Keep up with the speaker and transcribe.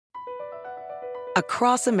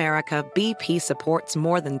Across America, BP supports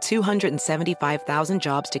more than 275,000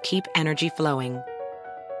 jobs to keep energy flowing.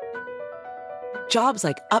 Jobs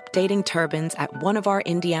like updating turbines at one of our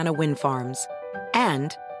Indiana wind farms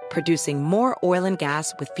and producing more oil and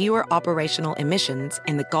gas with fewer operational emissions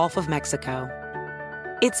in the Gulf of Mexico.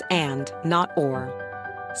 It's and, not or.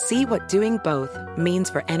 See what doing both means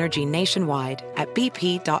for energy nationwide at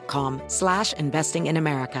bp.com/investing in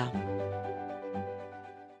America.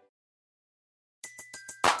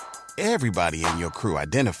 Everybody in your crew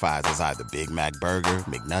identifies as either Big Mac Burger,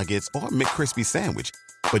 McNuggets, or McCrispy Sandwich.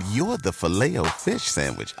 But you're the Filet-O-Fish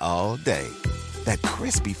Sandwich all day. That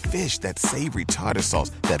crispy fish, that savory tartar sauce,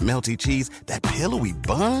 that melty cheese, that pillowy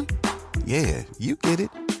bun. Yeah, you get it.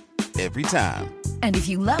 Every time. And if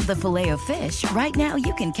you love the Filet-O-Fish, right now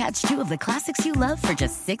you can catch two of the classics you love for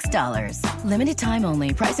just $6. Limited time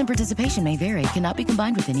only. Price and participation may vary. Cannot be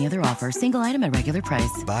combined with any other offer. Single item at regular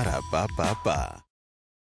price. Ba-da-ba-ba-ba.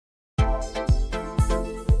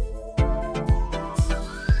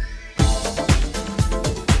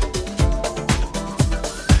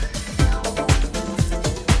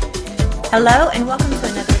 Hello, and welcome to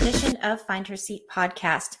another edition of Find Her Seat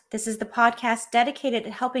podcast. This is the podcast dedicated to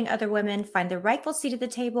helping other women find their rightful seat at the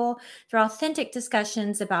table through authentic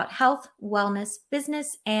discussions about health, wellness,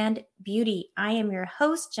 business, and beauty. I am your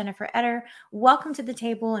host, Jennifer Etter. Welcome to the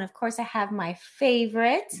table. And of course, I have my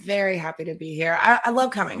favorite. Very happy to be here. I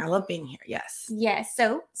love coming. I love being here. Yes. Yes.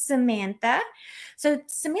 So Samantha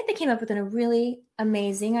came up with a really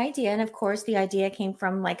amazing idea. And of course, the idea came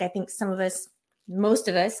from, like, I think most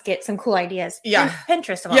of us get some cool ideas. Yeah.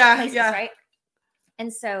 Pinterest of all places, right?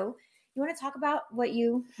 And so you want to talk about what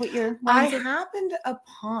you're I happened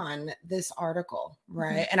upon this article,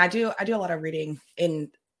 right? Mm-hmm. And I do a lot of reading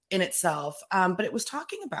in itself. But it was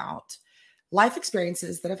talking about life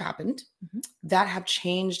experiences that have happened that have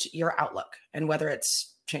changed your outlook, and whether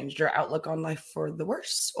it's changed your outlook on life for the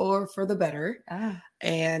worse or for the better.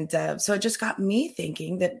 And so it just got me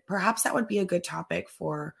thinking that perhaps that would be a good topic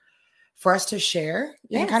for us to share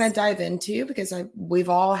and kind of dive into, because we've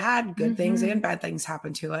all had good things and bad things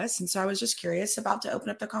happen to us. And so I was just curious about to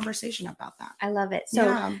open up the conversation about that. I love it.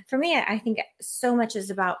 So for me, I think so much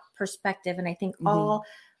is about perspective. And I think all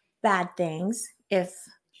bad things, if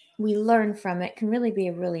we learn from it, can really be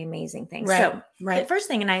a really amazing thing. Right. The first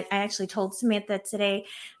thing, and I actually told Samantha today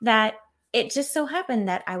that it just so happened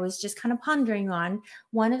that I was just kind of pondering on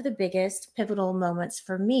one of the biggest pivotal moments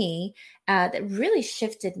for me that really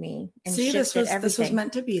shifted me. And this was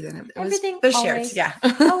meant to be then. Everything was always, shared.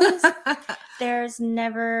 Yeah. Always, there's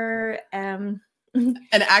never an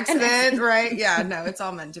accident, right? Yeah, no, it's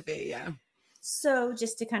all meant to be. Yeah. So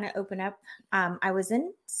just to kind of open up, I was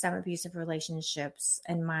in some abusive relationships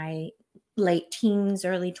in my late teens,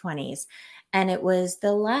 early 20s. And it was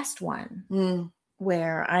the last one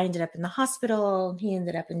where I ended up in the hospital, he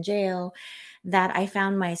ended up in jail, that I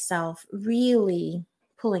found myself really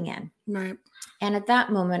pulling in. Right. And at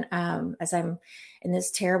that moment, as I'm in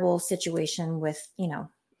this terrible situation with,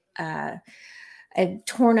 a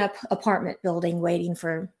torn up apartment building waiting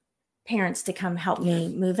for parents to come help me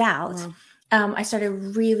move out, I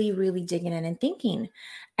started really, really digging in and thinking.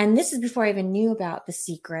 And this is before I even knew about The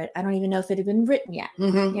Secret. I don't even know if it had been written yet.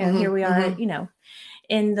 Here we are,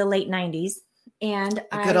 in the late 90s. And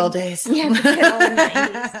the good old days. Yeah, the good old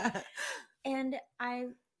 90s. And I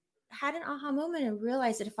had an aha moment and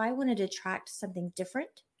realized that if I wanted to attract something different,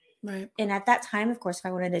 right. And at that time, of course, if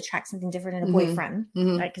I wanted to attract something different in a boyfriend,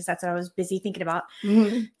 right, because that's what I was busy thinking about,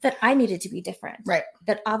 that I needed to be different. Right.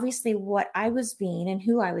 That obviously what I was being and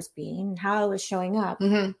who I was being and how I was showing up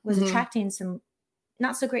was attracting some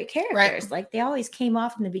not so great characters. Right. Like they always came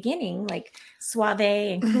off in the beginning, like suave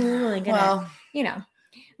and cool and gonna,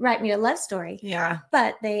 write me a love story. Yeah.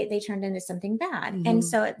 But they turned into something bad. And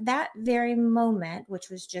so at that very moment, which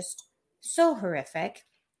was just so horrific,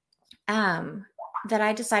 that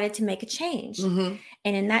I decided to make a change. And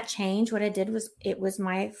in that change, what I did was, it was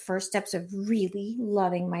my first steps of really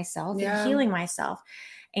loving myself and healing myself.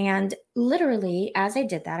 And literally, as I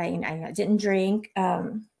did that, I didn't drink.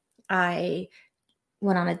 I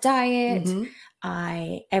went on a diet.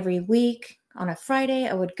 Every week on a Friday,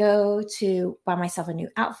 I would go to buy myself a new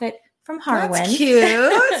outfit from Harwin. That's cute.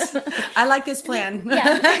 I like this plan. But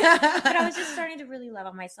I was just starting to really love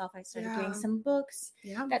on myself. I started doing some books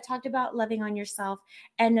that talked about loving on yourself.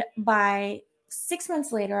 And by 6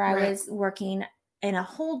 months later, I was working in a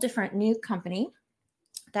whole different new company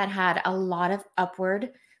that had a lot of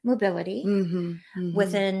upward mobility.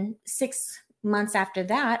 Within 6 months after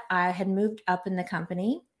that, I had moved up in the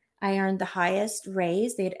company. I earned the highest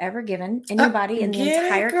raise they had ever given anybody in the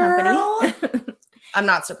entire company. I'm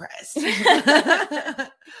not surprised.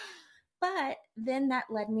 But then that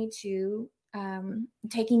led me to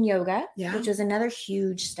taking yoga, which was another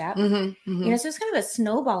huge step. You know, so it's kind of a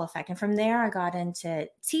snowball effect. And from there, I got into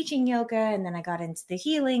teaching yoga, and then I got into the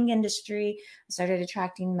healing industry. I started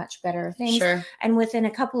attracting much better things. Sure. And within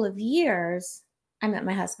a couple of years, I met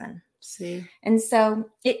my husband. See. And so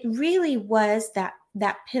it really was that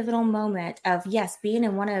pivotal moment of, yes, being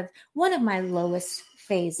in one of my lowest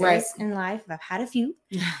phases in life. I've had a few,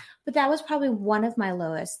 but that was probably one of my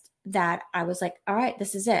lowest, that I was like, all right,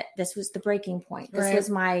 this is it. This was the breaking point.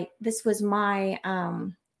 This was my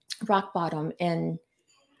rock bottom in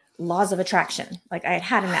laws of attraction. Like I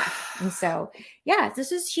had enough. And so, yeah,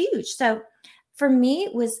 this is huge. So for me,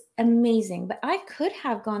 it was amazing, but I could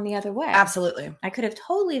have gone the other way. Absolutely. I could have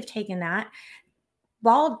totally have taken that,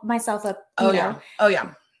 balled myself up. Oh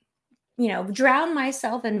yeah. You know, drown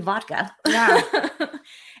myself in vodka. Yeah.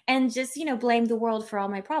 And just, you know, blame the world for all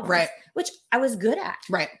my problems. Right. Which I was good at.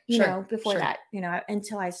 Right. You know, before that, you know,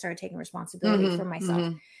 until I started taking responsibility for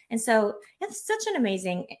myself. And so it's such an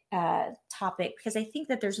amazing topic, because I think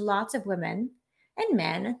that there's lots of women and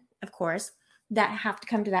men, of course, that have to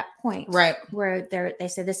come to that point. Right. Where they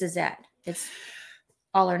say, this is it. It's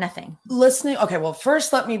all or nothing. Listening. Okay. Well,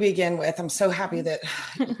 first let me begin with, I'm so happy that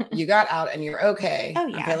you got out and you're okay. Oh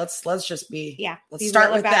yeah. Okay. Let's just be, let's be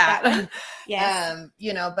start with that. Yes.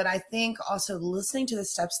 You know, but I think also listening to the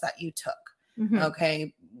steps that you took.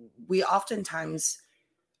 Okay. We oftentimes,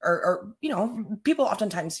 or, you know, people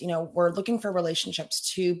oftentimes, you know, we're looking for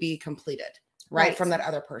relationships to be completed, right? From that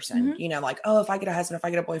other person, you know, like, oh, if I get a husband, if I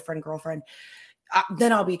get a boyfriend, girlfriend,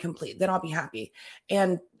 then I'll be complete. Then I'll be happy.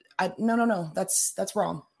 And no, that's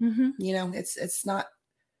wrong. You know, it's not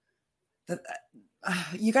that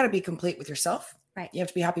you got to be complete with yourself. Right. You have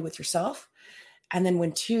to be happy with yourself. And then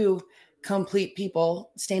when two complete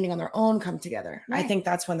people standing on their own come together, I think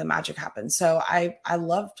that's when the magic happens. So I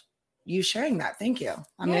loved you sharing that. Thank you.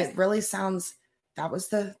 I mean, it really sounds, that was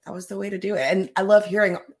the way to do it. And I love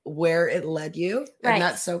hearing where it led you. And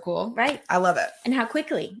that's so cool. Right. I love it. And how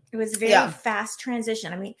quickly it was. Very fast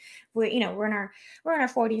transition. I mean, we're in our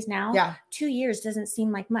 40s now. Yeah. 2 years doesn't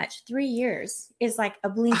seem like much. 3 years is like a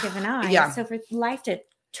blink of an eye. Yeah. So for life to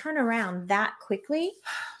turn around that quickly.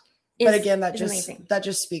 But again, that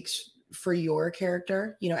just speaks for your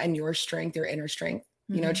character, you know, and your strength, your inner strength.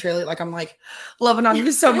 You know, truly, like, I'm like loving on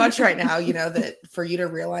you so much right now, you know, that for you to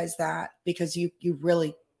realize that, because you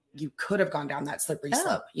could have gone down that slippery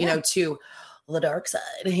slope, you know, to the dark side,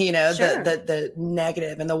 you know, the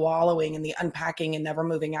negative and the wallowing and the unpacking and never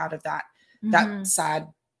moving out of that, that sad,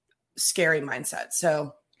 scary mindset.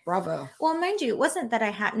 So bravo. Well, mind you, it wasn't that I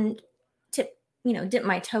hadn't dipped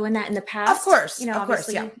my toe in that in the past. Of course. You know,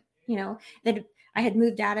 obviously, you know, that I had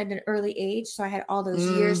moved out at an early age. So I had all those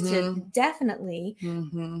years to definitely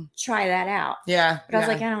try that out. Yeah. But I was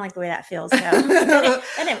like, I don't like the way that feels. So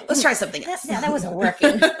let's try something else. That wasn't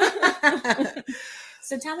working.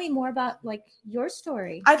 So tell me more about like your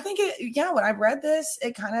story. I think when I read this,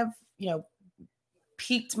 it kind of, you know,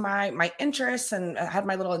 piqued my interest, and I had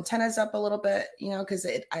my little antennas up a little bit, you know, because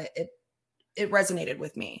it resonated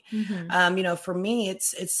with me. You know, for me,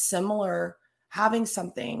 it's similar, having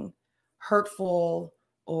something hurtful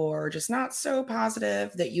or just not so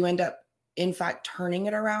positive that you end up, in fact, turning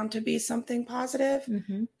it around to be something positive.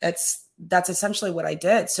 That's essentially what I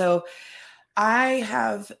did. So I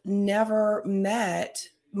have never met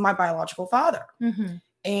my biological father,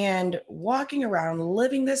 and walking around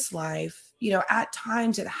living this life, you know, at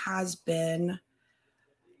times it has been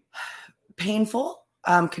painful,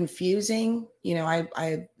 confusing. You know,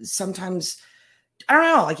 I sometimes, I don't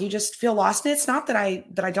know, like, you just feel lost. And it's not that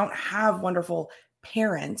I don't have wonderful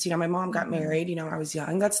parents. You know, my mom got married, you know, when I was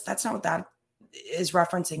young. That's not what that is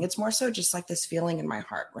referencing. It's more so just like this feeling in my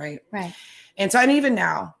heart. Right. And so, and even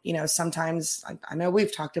now, you know, sometimes I know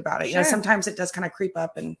we've talked about it, you know, sometimes it does kind of creep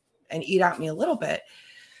up and eat at me a little bit.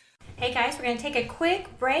 Hey guys, we're going to take a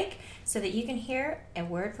quick break so that you can hear a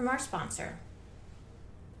word from our sponsor.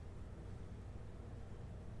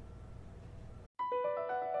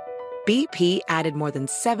 BP added more than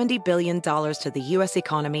 $70 billion to the U.S.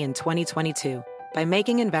 economy in 2022 by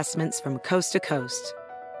making investments from coast to coast.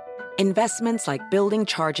 Investments like building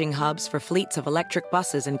charging hubs for fleets of electric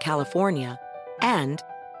buses in California and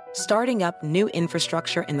starting up new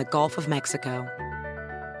infrastructure in the Gulf of Mexico.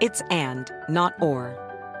 It's and, not or.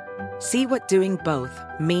 See what doing both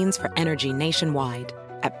means for energy nationwide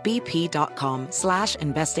at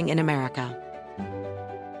bp.com/investing in America.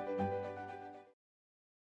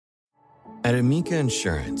 At Amica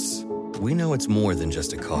Insurance, we know it's more than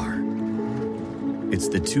just a car. It's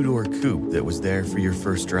the two-door coupe that was there for your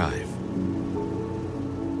first drive.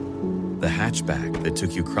 The hatchback that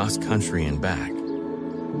took you cross-country and back.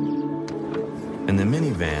 And the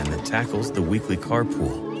minivan that tackles the weekly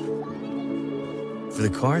carpool. For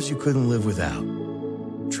the cars you couldn't live without,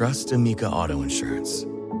 trust Amica Auto Insurance.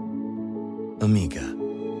 Amica.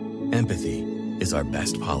 Empathy is our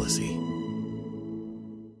best policy.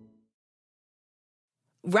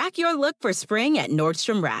 Rack your look for spring at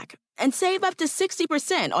Nordstrom Rack and save up to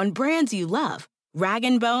 60% on brands you love. Rag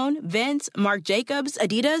 & Bone, Vince, Marc Jacobs,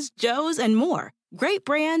 Adidas, Joe's, and more. Great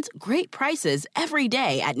brands, great prices every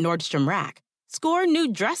day at Nordstrom Rack. Score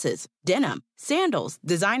new dresses, denim, sandals,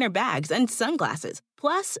 designer bags, and sunglasses,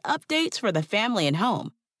 plus updates for the family and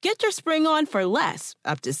home. Get your spring on for less,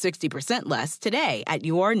 up to 60% less, today at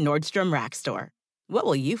your Nordstrom Rack store. What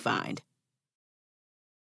will you find?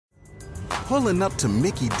 Pulling up to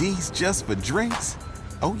Mickey D's just for drinks?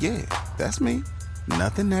 Oh yeah, that's me.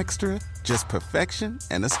 Nothing extra, just perfection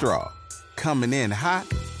and a straw. Coming in hot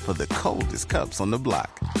for the coldest cups on the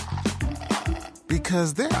block.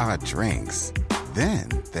 Because there are drinks. Then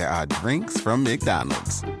there are drinks from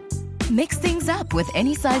McDonald's. Mix things up with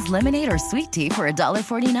any size lemonade or sweet tea for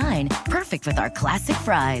 $1.49. Perfect with our classic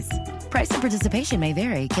fries. Price and participation may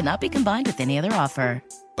vary. Cannot be combined with any other offer.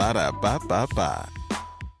 Ba-da-ba-ba-ba.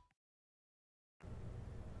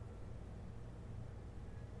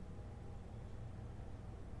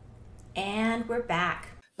 And we're back.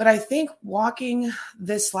 But I think walking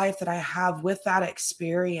this life that I have with that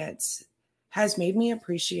experience has made me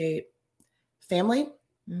appreciate family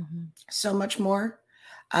so much more,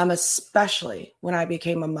 especially when I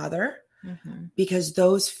became a mother, because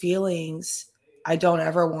those feelings I don't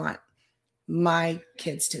ever want my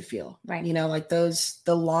kids to feel, right? You know, like the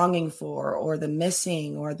longing for, or the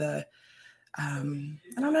missing, or the, I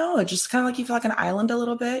don't know, it just kind of like you feel like an island a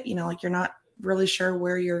little bit, you know, like you're not really sure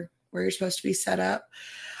where you're supposed to be set up.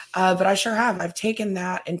 But I sure have. I've taken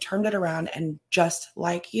that and turned it around, and just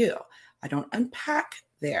like you, I don't unpack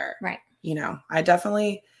there. Right. You know, I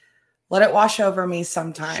definitely let it wash over me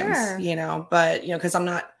sometimes, you know, but, you know, because I'm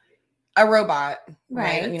not a robot,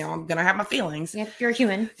 right? You know, I'm going to have my feelings. Yep, you're a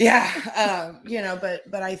human. Yeah. You know,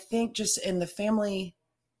 but I think just in the family,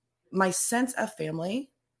 my sense of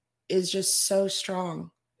family is just so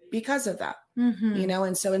strong because of that, you know?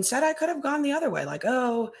 And so instead I could have gone the other way, like,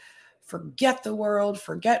 oh, forget the world,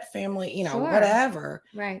 forget family, you know, whatever.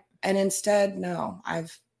 Right. And instead, no,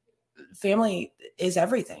 family is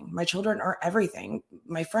everything. My children are everything.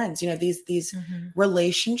 My friends, you know, these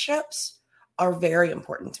relationships are very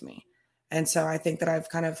important to me. And so I think that I've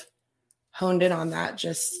kind of honed in on that,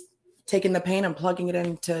 just taking the pain and plugging it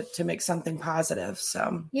in to make something positive.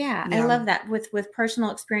 So yeah, I love that. With personal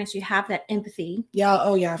experience, you have that empathy. Yeah.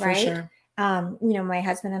 Oh yeah, for right? sure. You know, my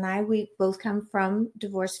husband and I, we both come from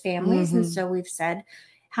divorced families. And so we've said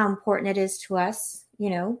how important it is to us, you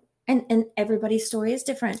know, and everybody's story is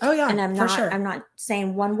different. Oh yeah. And I'm not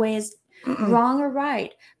saying one way is wrong or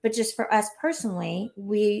right, but just for us personally,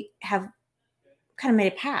 we have kind of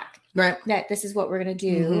made a pact, right? That this is what we're going to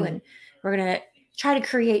do. And we're going to try to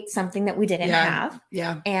create something that we didn't have.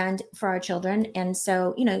 Yeah. And for our children. And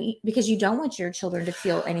so, you know, because you don't want your children to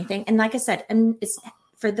feel anything. And like I said, and it's,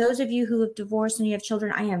 for those of you who have divorced and you have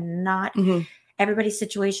children, I am not, everybody's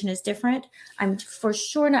situation is different. I'm for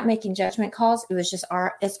sure not making judgment calls. It was just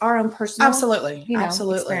it's our own personal, absolutely,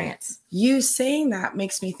 experience. You saying that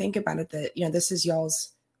makes me think about it, that, you know, this is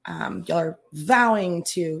y'all's, y'all are vowing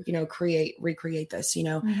to, you know, recreate this, you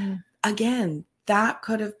know, again, that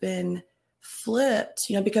could have been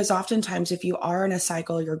flipped, you know, because oftentimes if you are in a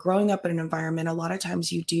cycle, you're growing up in an environment, a lot of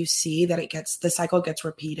times you do see that the cycle gets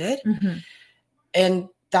repeated. And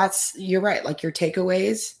you're right. Like your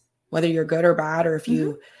takeaways, whether you're good or bad, or if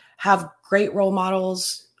you have great role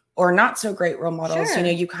models or not so great role models, you know,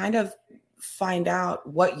 you kind of find out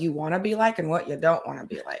what you want to be like and what you don't want to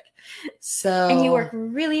be like. So, and you work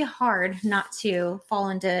really hard not to fall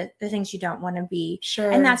into the things you don't want to be.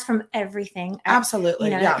 Sure. And that's from everything. Absolutely.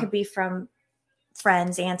 You know, that could be from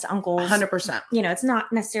friends, aunts, uncles. 100%. You know, it's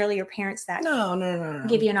not necessarily your parents that no.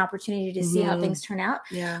 give you an opportunity to see how things turn out.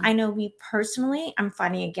 Yeah. I know me personally, I'm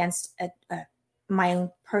fighting against my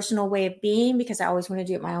own personal way of being, because I always want to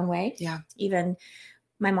do it my own way. Yeah. Even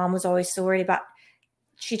my mom was always so worried about,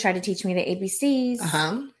 she tried to teach me the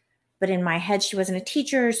ABCs, but in my head, she wasn't a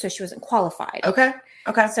teacher, so she wasn't qualified. Okay.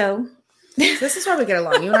 So this is why we get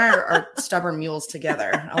along. You and I are stubborn mules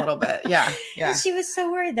together a little bit. Yeah. Yeah. She was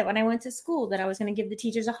so worried that when I went to school that I was going to give the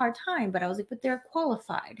teachers a hard time, but I was like, but they're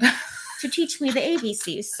qualified to teach me the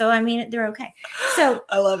ABCs. So, I mean, they're okay. So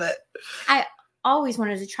I love it. always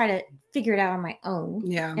wanted to try to figure it out on my own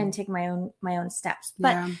Yeah. and take my own steps.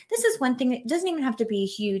 But this is one thing. It doesn't even have to be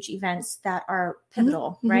huge events that are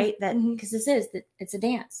pivotal, right? That because it's a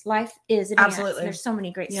dance. Life is a dance. Absolutely. There's so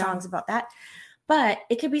many great songs about that. But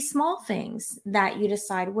it could be small things that you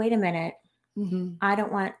decide, wait a minute, I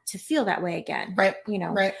don't want to feel that way again. Right. You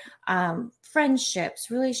know, right.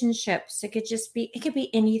 Friendships, relationships. It could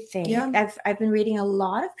be anything. Yeah. I've been reading a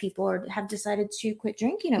lot of people or have decided to quit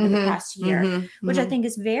drinking over the past year, which I think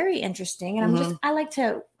is very interesting. And I like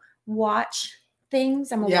to watch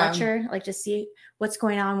things. I'm a watcher. I like to see what's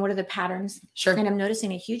going on. What are the patterns? Sure. And I'm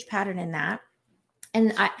noticing a huge pattern in that.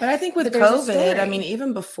 But I think with COVID, I mean,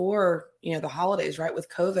 even before, the holidays, right? With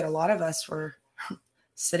COVID, a lot of us were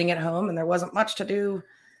sitting at home and there wasn't much to do.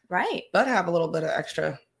 Right. But have a little bit of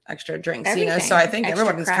extra drinks, Everything. So I think Extra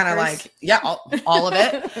everyone's kind of like, all of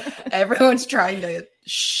it. Everyone's trying to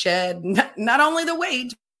shed not only the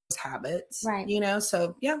weight, but habits, right.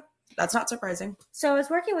 So that's not surprising. So I was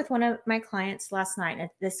working with one of my clients last night, and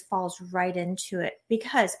this falls right into it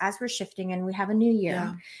because as we're shifting and we have a new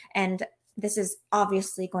year and this is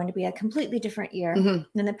obviously going to be a completely different year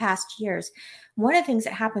than the past years. One of the things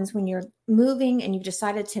that happens when you're moving and you've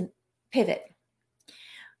decided to pivot,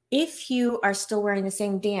 if you are still wearing the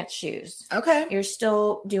same dance shoes, you're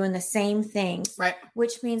still doing the same things, right?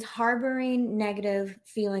 Which means harboring negative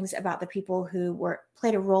feelings about the people who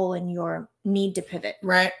played a role in your need to pivot,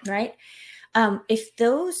 right? Right.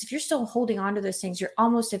 If you're still holding on to those things, you're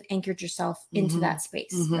almost have anchored yourself into that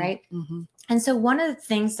space, right? And so one of the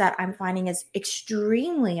things that I'm finding is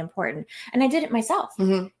extremely important, and I did it myself.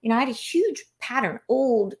 I had a huge pattern,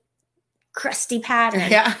 old, crusty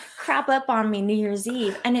pattern, crop up on me New Year's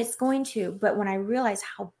Eve, and it's going to. But when I realized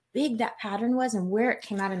how big that pattern was and where it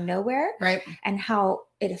came out of nowhere, right, and how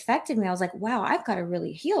it affected me, I was like, wow, I've got to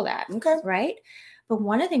really heal that, right? But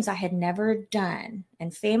one of the things I had never done,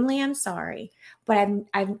 and family, I'm sorry, but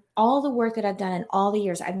I've all the work that I've done in all the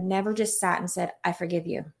years, I've never just sat and said, I forgive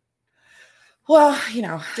you. Well,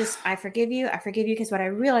 just, I forgive you. Because what I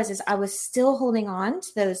realized is I was still holding on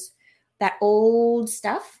to that old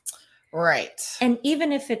stuff. Right. And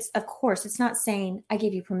even if of course, it's not saying I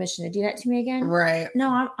give you permission to do that to me again. Right.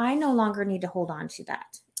 No, I no longer need to hold on to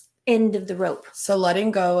that. End of the rope. So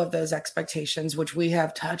letting go of those expectations, which we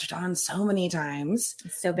have touched on so many times,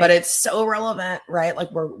 so big. But it's so relevant, right?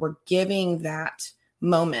 Like we're giving that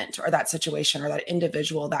moment or that situation or that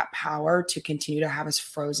individual that power to continue to have us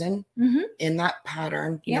frozen in that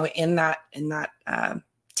pattern, in that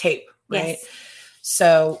tape, right? Yes.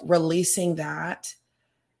 So releasing that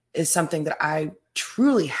is something that I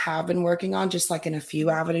truly have been working on, just like in a few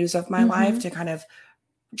avenues of my life, to kind of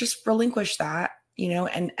just relinquish that,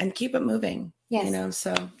 and keep it moving,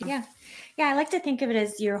 so. Yeah. I like to think of it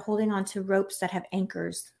as you're holding on to ropes that have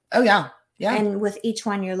anchors. Oh yeah. Yeah. And with each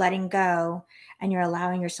one, you're letting go and you're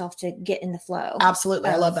allowing yourself to get in the flow. Absolutely.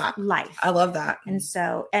 I love that. Life. I love that. And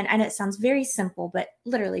so, and it sounds very simple, but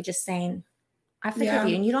literally just saying, I forgive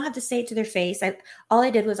you. And you don't have to say it to their face. All I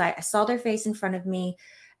did was I saw their face in front of me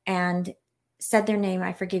and said their name,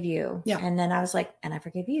 I forgive you. Yeah. And then I was like, and I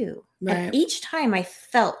forgive you. Right. And each time I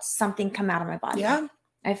felt something come out of my body. Yeah.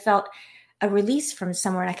 I felt a release from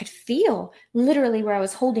somewhere, and I could feel literally where I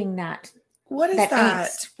was holding that. What is that?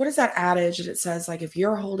 What is that adage that it says, like, if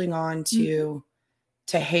you're holding on to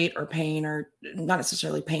hate or pain, or not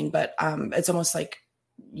necessarily pain, but it's almost like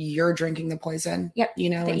you're drinking the poison. Yep.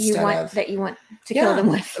 That you want to kill them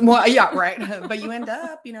with. Well, yeah, right. But you end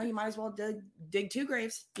up, you might as well dig two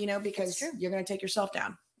graves, because you're going to take yourself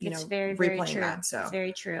down. It's very, very true. That, so. It's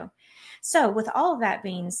very true. So with all of that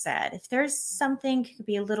being said, if there's something, it could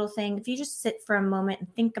be a little thing, if you just sit for a moment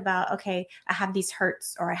and think about, okay, I have these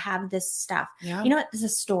hurts or I have this stuff, you know what? It's a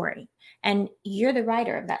story and you're the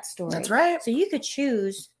writer of that story. That's right. So you could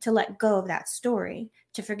choose to let go of that story,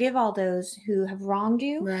 to forgive all those who have wronged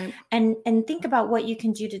you, right, and think about what you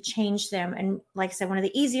can do to change them. And like I said, one of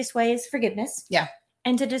the easiest ways, forgiveness. Yeah.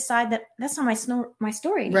 And to decide that that's not my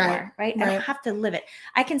story anymore, right? I don't have to live it.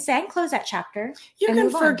 I can say I can close that chapter. You can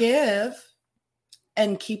forgive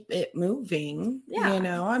and keep it moving.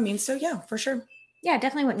 Yeah. So yeah, for sure. Yeah, I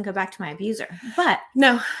definitely wouldn't go back to my abuser, but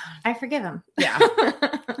no, I forgive him. Yeah.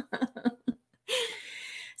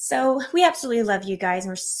 So we absolutely love you guys,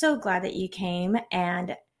 and we're so glad that you came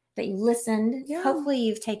and that you listened. Yeah. Hopefully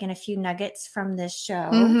you've taken a few nuggets from this show.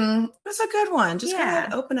 Mm-hmm. It was a good one. Just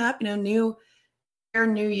kind of open up, new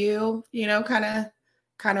you, kind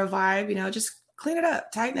of vibe, just clean it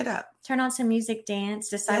up, tighten it up. Turn on some music, dance,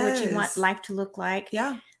 decide what you want life to look like.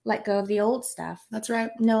 Yeah. Let go of the old stuff. That's right.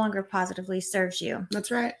 No longer positively serves you. That's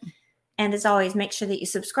right. And as always, make sure that you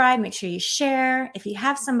subscribe, make sure you share. If you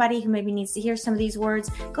have somebody who maybe needs to hear some of these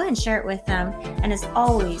words, go ahead and share it with them. And as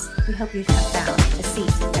always, we hope you have found a seat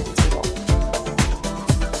at the table.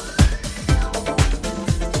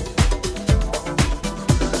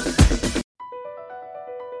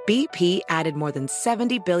 BP added more than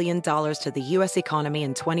 $70 billion to the U.S. economy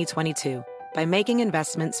in 2022 by making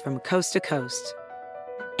investments from coast to coast.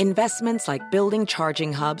 Investments like building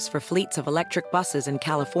charging hubs for fleets of electric buses in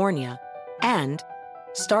California and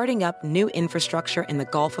starting up new infrastructure in the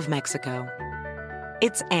Gulf of Mexico.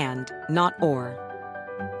 It's and, not or.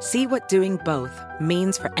 See what doing both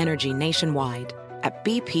means for energy nationwide at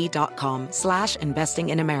bp.com/investing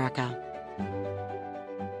in America.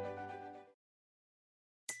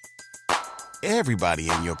 Everybody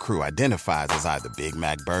in your crew identifies as either Big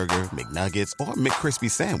Mac Burger, McNuggets, or McCrispy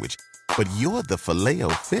Sandwich. But you're the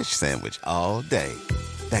Filet-O-Fish Sandwich all day.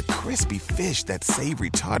 That crispy fish, that savory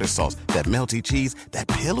tartar sauce, that melty cheese, that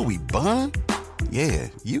pillowy bun. Yeah,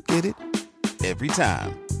 you get it. Every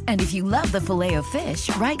time. And if you love the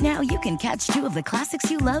Filet-O-Fish, right now you can catch 2 of the classics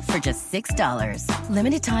you love for just $6.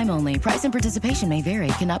 Limited time only. Price and participation may vary.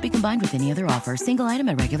 Cannot be combined with any other offer. Single item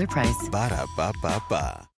at regular price.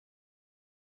 Ba-da-ba-ba-ba.